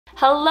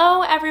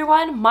Hello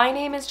everyone, my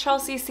name is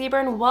Chelsea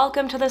Seaburn.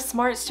 Welcome to the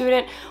Smart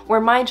Student, where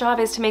my job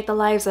is to make the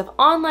lives of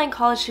online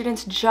college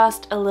students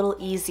just a little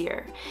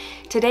easier.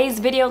 Today's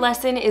video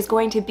lesson is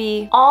going to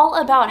be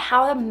all about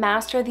how to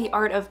master the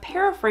art of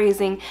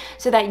paraphrasing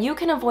so that you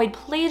can avoid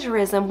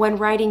plagiarism when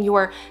writing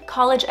your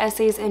college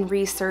essays and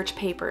research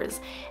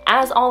papers.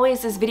 As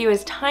always, this video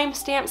is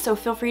timestamped, so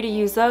feel free to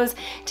use those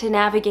to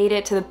navigate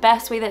it to the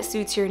best way that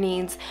suits your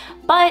needs.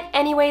 But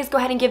anyways, go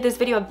ahead and give this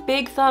video a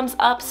big thumbs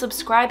up,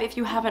 subscribe if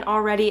you haven't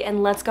already,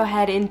 and let's go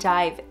ahead and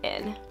dive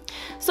in.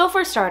 So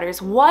for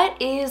starters,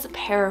 what is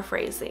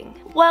paraphrasing?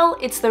 Well,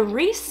 it's the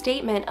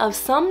restatement of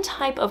some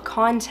type of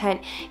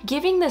content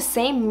giving the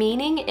same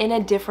meaning in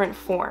a different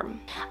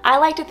form. I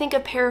like to think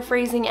of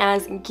paraphrasing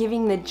as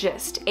giving the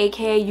gist,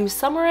 aka you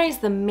summarize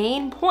the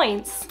main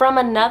points from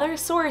another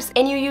source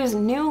and you use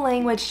new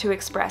language to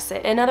express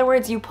it. In other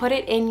words, you put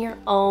it in your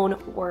own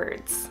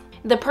words.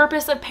 The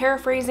purpose of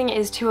paraphrasing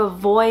is to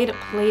avoid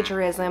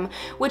plagiarism,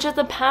 which is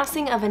the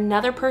passing of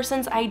another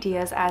person's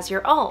ideas as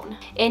your own.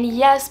 And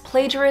yes,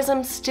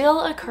 plagiarism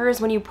still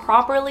occurs when you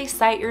properly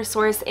cite your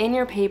source in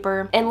your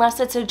paper, unless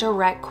it's a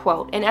direct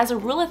quote. And as a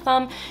rule of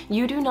thumb,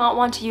 you do not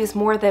want to use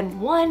more than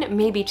one,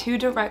 maybe two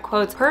direct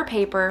quotes per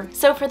paper.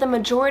 So for the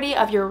majority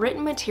of your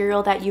written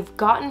material that you've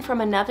gotten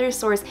from another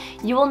source,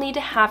 you will need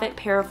to have it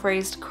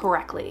paraphrased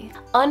correctly.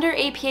 Under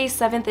APA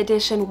 7th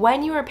edition,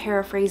 when you are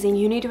paraphrasing,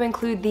 you need to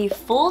include the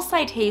full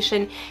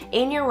citation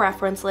in your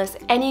reference list,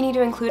 and you need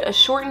to include a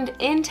shortened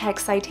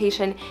in-text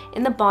citation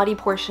in the body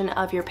portion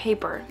of your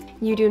paper.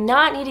 You do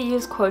not need to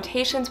use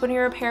quotations when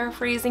you're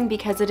paraphrasing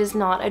because it is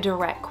not a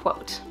direct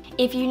quote.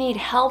 If you need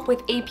help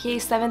with APA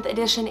 7th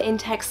edition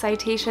in-text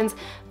citations,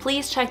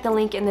 please check the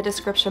link in the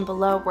description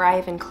below where I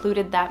have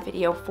included that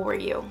video for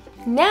you.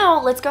 Now,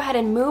 let's go ahead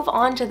and move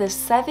on to the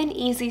 7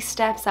 easy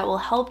steps that will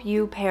help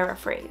you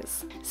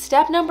paraphrase.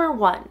 Step number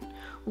 1.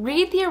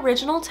 Read the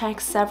original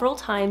text several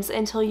times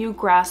until you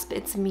grasp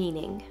its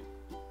meaning.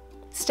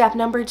 Step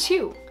number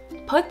 2.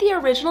 Put the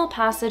original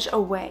passage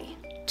away.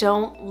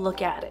 Don't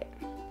look at it.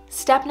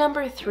 Step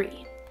number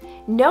 3.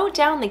 Note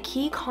down the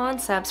key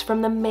concepts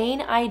from the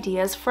main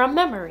ideas from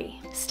memory.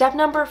 Step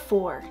number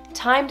 4.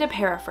 Time to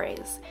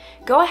paraphrase.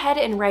 Go ahead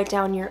and write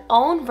down your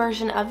own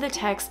version of the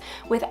text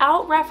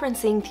without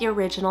referencing the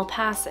original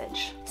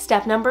passage.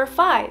 Step number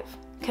 5.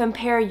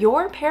 Compare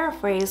your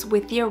paraphrase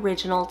with the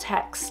original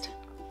text.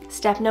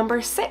 Step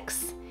number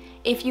 6.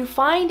 If you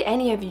find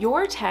any of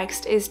your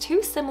text is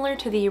too similar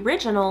to the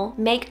original,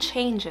 make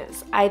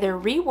changes, either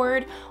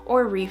reword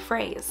or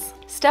rephrase.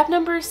 Step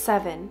number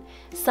 7.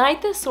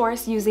 Cite the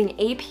source using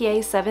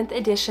APA 7th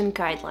edition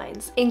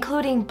guidelines,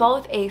 including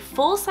both a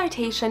full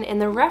citation in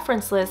the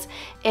reference list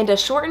and a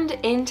shortened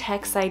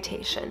in-text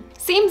citation.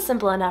 Seems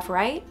simple enough,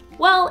 right?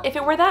 Well, if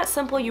it were that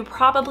simple, you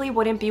probably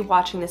wouldn't be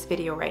watching this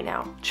video right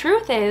now.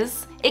 Truth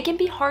is, it can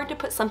be hard to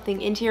put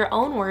something into your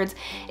own words,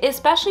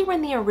 especially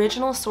when the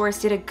original source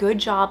did a good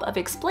job of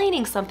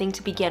explaining something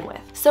to begin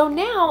with. So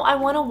now I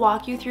want to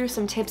walk you through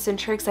some tips and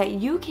tricks that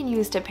you can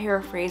use to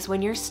paraphrase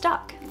when you're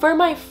stuck. For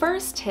my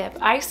first tip,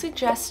 I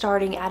suggest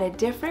starting at a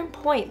different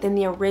point than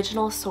the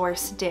original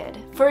source did.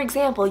 For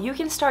example, you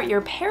can start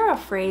your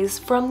paraphrase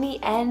from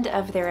the end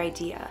of their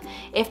idea.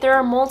 If there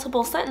are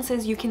multiple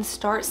sentences, you can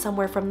start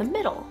somewhere from the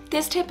middle.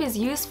 This tip is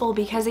useful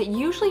because it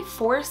usually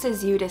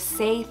forces you to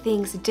say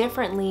things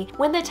differently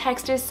when the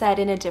text is said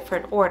in a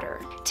different order.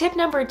 Tip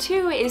number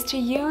 2 is to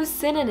use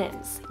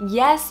synonyms.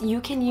 Yes, you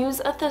can use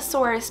a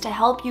thesaurus to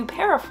help you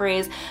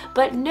paraphrase,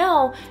 but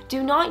no,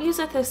 do not use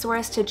a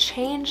thesaurus to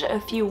change a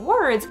few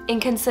words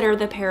and consider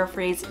the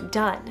paraphrase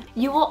done.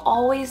 You will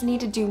always need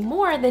to do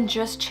more than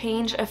just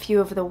change a few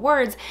of the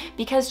words,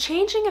 because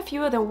changing a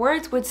few of the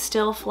words would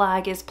still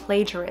flag as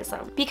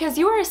plagiarism, because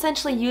you are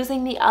essentially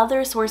using the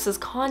other source's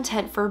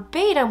content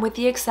verbatim with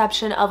the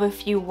exception of a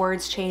few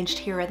words changed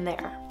here and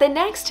there. The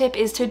next tip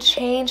is to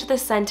change the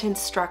sentence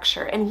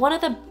structure, and one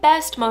of the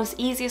best, most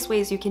easiest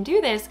ways you can do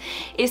this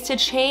is to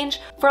change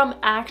from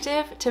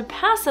active to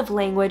passive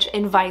language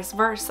and vice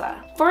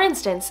versa. For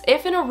instance,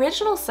 if an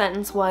original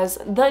sentence was,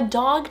 "The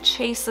dog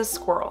chased a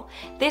squirrel,"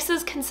 this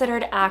is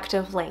considered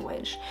active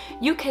language.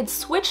 You could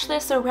switch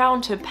this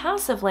around to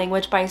passive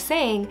language by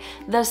saying,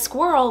 "The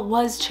squirrel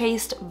was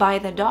chased by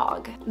the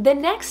dog." The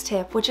next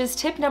tip, which is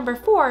tip number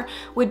 4,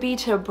 would be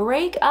to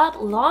break up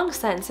long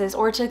sentences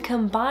or to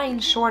combine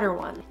shorter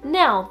ones.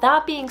 Now,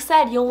 that being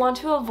said, you'll want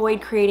to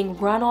avoid creating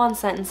run-on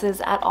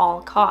sentences at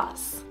all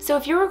costs. So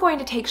if you were going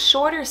to take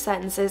shorter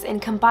sentences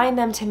and combine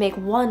them to make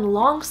one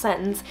long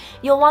sentence,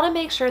 you'll want to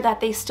make sure that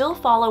they still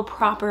follow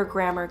proper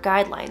grammar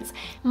guidelines.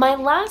 My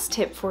last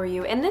tip for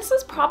you, and this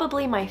is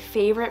probably my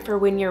favorite for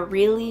when you're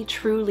really,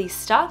 truly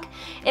stuck,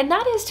 and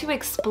that is to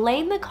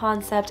explain the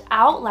concept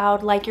out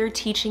loud like you're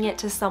teaching it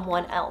to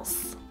someone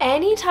else.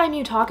 Anytime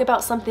you talk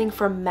about something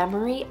from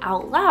memory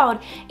out loud,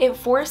 it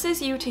forces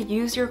you to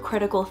use your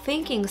critical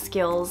thinking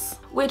skills,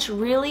 which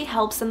really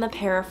helps in the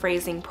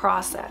paraphrasing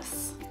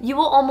process. You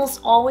will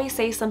almost always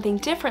say something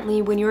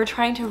differently when you're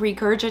trying to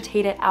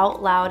regurgitate it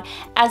out loud,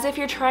 as if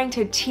you're trying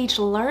to teach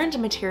learned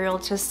material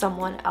to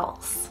someone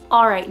else.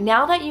 Alright,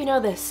 now that you know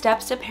the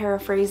steps to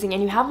paraphrasing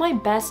and you have my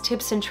best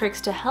tips and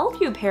tricks to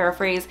help you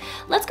paraphrase,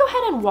 let's go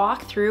ahead and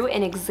walk through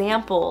an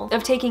example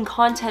of taking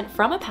content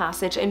from a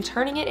passage and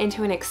turning it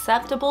into an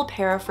acceptable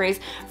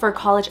paraphrase for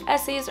college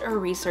essays or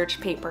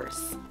research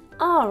papers.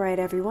 Alright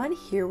everyone,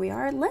 here we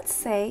are. Let's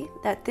say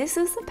that this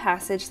is the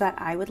passage that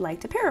I would like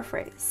to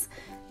paraphrase.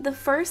 The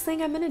first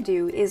thing I'm going to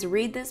do is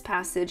read this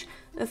passage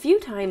a few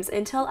times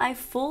until I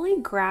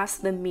fully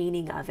grasp the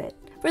meaning of it.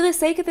 For the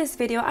sake of this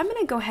video, I'm going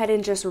to go ahead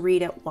and just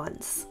read it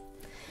once.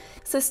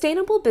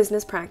 Sustainable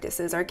business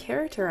practices are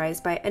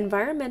characterized by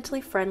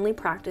environmentally friendly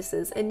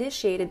practices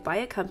initiated by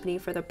a company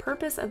for the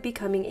purpose of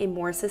becoming a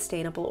more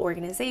sustainable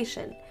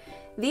organization.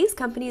 These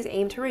companies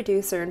aim to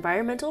reduce their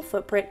environmental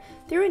footprint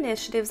through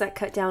initiatives that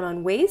cut down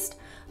on waste,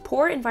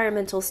 poor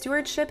environmental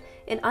stewardship,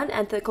 and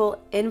unethical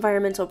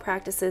environmental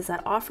practices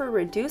that offer a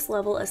reduced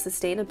level of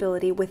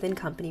sustainability within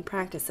company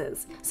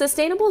practices.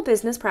 Sustainable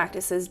business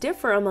practices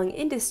differ among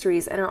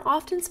industries and are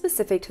often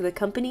specific to the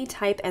company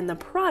type and the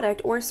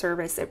product or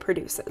service it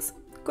produces.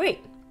 Great!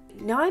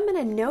 Now I'm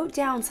going to note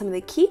down some of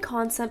the key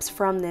concepts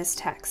from this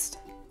text.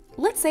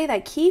 Let's say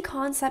that key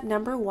concept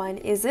number 1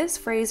 is this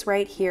phrase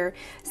right here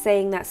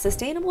saying that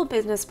sustainable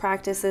business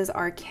practices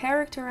are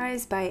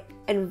characterized by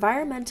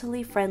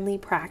environmentally friendly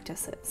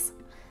practices.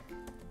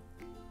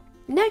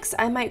 Next,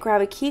 I might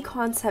grab a key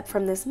concept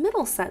from this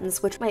middle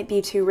sentence, which might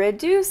be to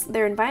reduce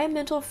their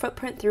environmental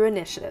footprint through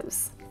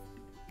initiatives.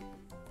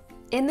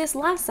 In this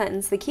last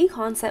sentence, the key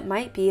concept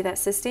might be that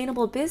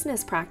sustainable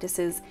business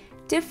practices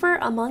differ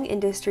among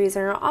industries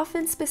and are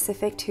often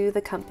specific to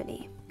the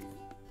company.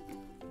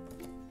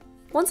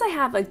 Once I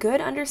have a good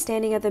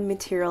understanding of the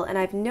material and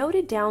I've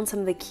noted down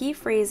some of the key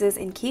phrases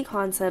and key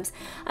concepts,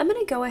 I'm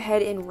going to go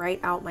ahead and write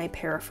out my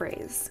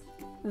paraphrase.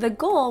 The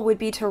goal would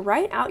be to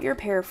write out your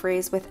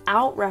paraphrase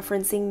without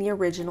referencing the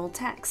original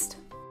text.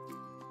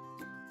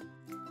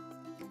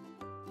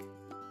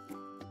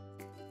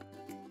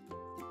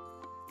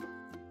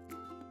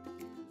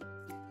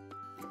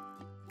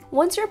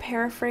 Once your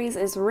paraphrase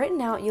is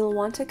written out, you'll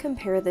want to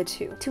compare the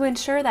two to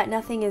ensure that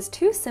nothing is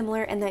too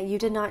similar and that you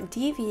did not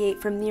deviate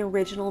from the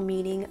original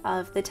meaning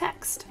of the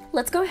text.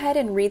 Let's go ahead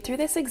and read through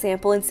this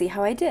example and see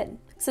how I did.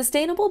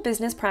 Sustainable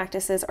business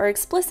practices are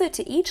explicit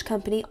to each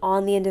company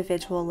on the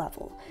individual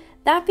level.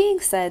 That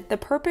being said, the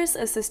purpose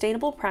of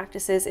sustainable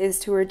practices is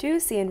to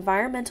reduce the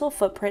environmental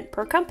footprint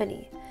per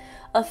company.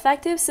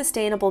 Effective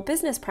sustainable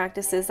business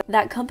practices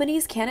that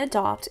companies can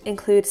adopt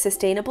include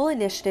sustainable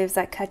initiatives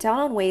that cut down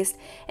on waste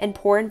and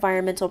poor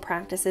environmental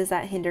practices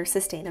that hinder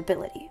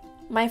sustainability.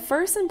 My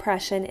first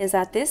impression is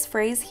that this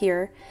phrase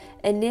here,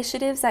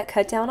 initiatives that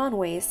cut down on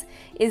waste,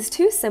 is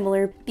too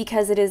similar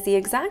because it is the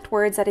exact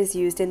words that is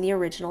used in the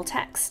original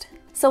text.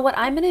 So what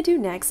I'm going to do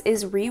next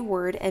is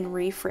reword and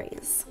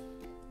rephrase.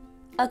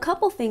 A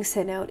couple things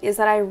to note is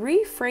that I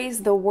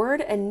rephrased the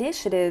word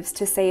initiatives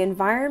to say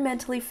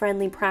environmentally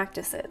friendly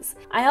practices.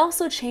 I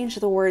also changed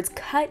the words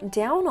cut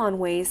down on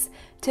waste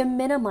to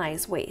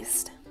minimize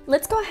waste.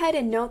 Let's go ahead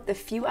and note the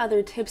few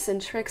other tips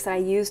and tricks I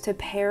used to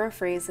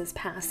paraphrase this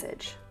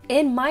passage.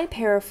 In my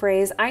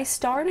paraphrase, I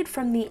started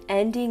from the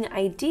ending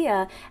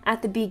idea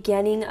at the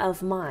beginning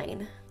of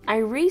mine. I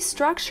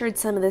restructured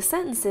some of the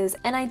sentences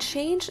and I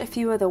changed a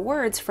few of the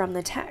words from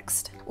the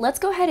text. Let's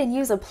go ahead and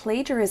use a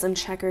plagiarism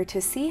checker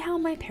to see how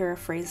my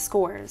paraphrase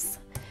scores.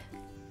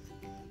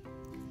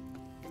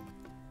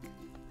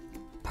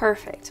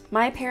 Perfect.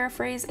 My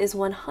paraphrase is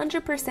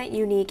 100%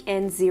 unique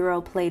and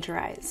 0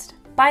 plagiarized.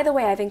 By the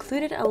way, I've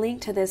included a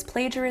link to this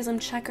plagiarism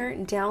checker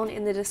down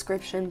in the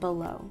description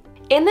below.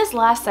 In this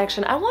last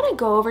section, I want to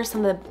go over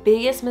some of the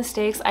biggest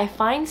mistakes I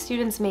find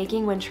students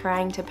making when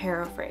trying to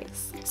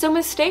paraphrase. So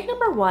mistake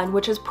number 1,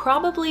 which is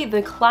probably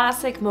the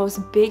classic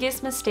most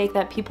biggest mistake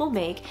that people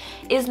make,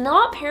 is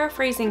not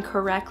paraphrasing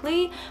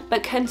correctly,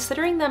 but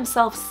considering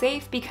themselves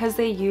safe because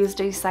they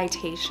used a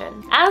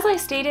citation. As I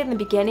stated in the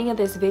beginning of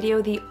this video,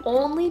 the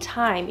only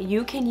time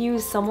you can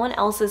use someone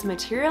else's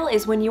material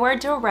is when you are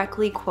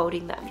directly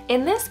quoting them.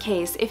 In this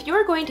case, if you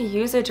are going to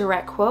use a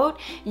direct quote,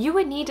 you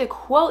would need to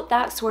quote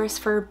that source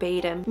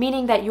verbatim,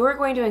 meaning that you're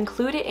going to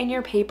include it in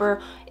your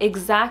paper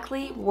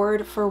exactly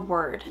word for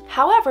word.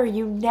 However,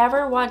 you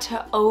never want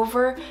to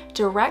over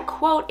direct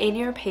quote in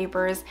your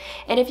papers,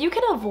 and if you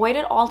can avoid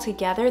it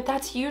altogether,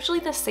 that's usually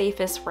the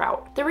safest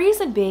route. The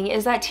reason being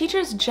is that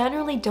teachers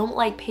generally don't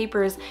like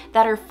papers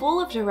that are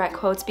full of direct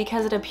quotes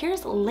because it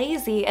appears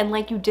lazy and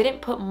like you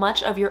didn't put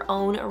much of your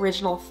own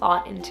original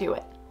thought into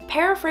it.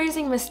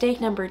 Paraphrasing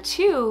mistake number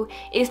 2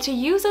 is to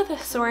use a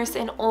thesaurus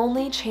and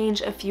only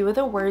change a few of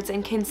the words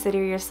and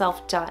consider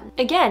yourself done.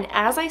 Again,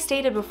 as I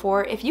stated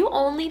before, if you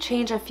only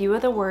change a few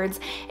of the words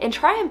and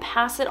try and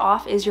pass it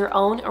off as your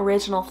own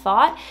original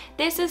thought,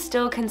 this is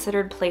still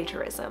considered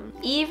plagiarism,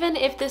 even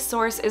if the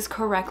source is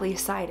correctly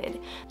cited.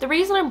 The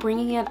reason I'm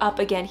bringing it up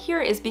again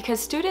here is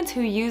because students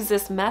who use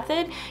this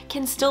method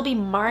can still be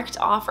marked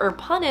off or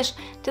punished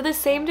to the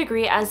same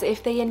degree as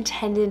if they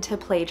intended to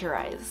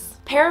plagiarize.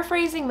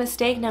 Paraphrasing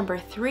mistake number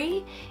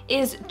 3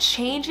 is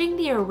changing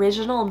the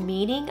original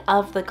meaning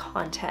of the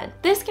content.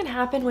 This can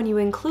happen when you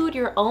include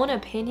your own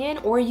opinion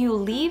or you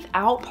leave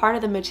out part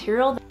of the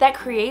material that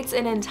creates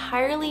an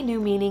entirely new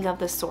meaning of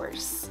the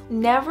source.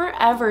 Never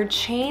ever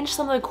change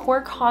some of the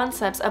core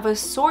concepts of a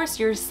source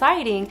you're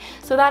citing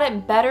so that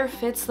it better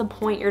fits the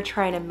point you're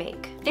trying to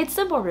make. It's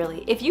simple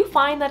really. If you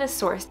find that a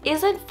source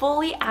isn't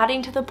fully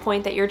adding to the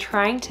point that you're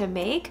trying to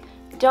make,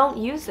 don't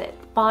use it.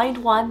 Find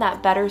one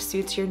that better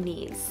suits your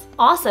needs.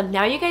 Awesome,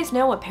 now you guys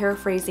know what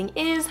paraphrasing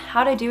is,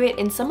 how to do it,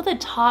 and some of the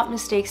top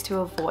mistakes to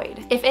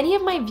avoid. If any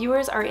of my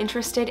viewers are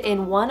interested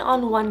in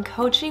one-on-one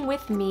coaching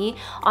with me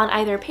on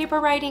either paper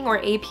writing or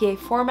APA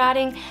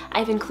formatting,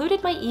 I've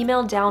included my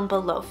email down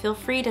below. Feel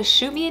free to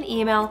shoot me an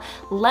email,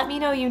 let me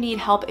know you need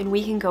help, and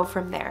we can go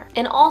from there.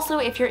 And also,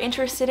 if you're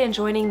interested in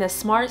joining the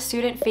Smart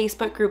Student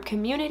Facebook group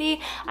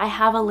community, I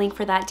have a link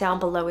for that down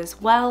below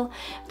as well.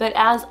 But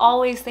as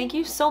always, thank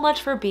you so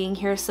much for being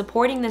here,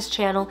 supporting this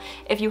channel.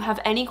 If you have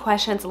any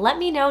questions, let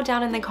me know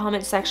down in the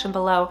comment section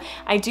below.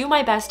 I do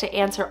my best to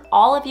answer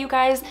all of you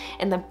guys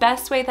in the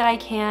best way that I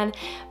can.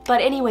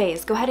 But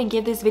anyways, go ahead and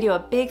give this video a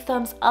big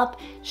thumbs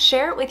up,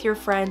 share it with your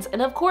friends,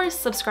 and of course,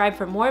 subscribe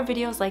for more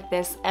videos like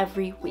this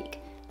every week.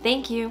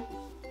 Thank you.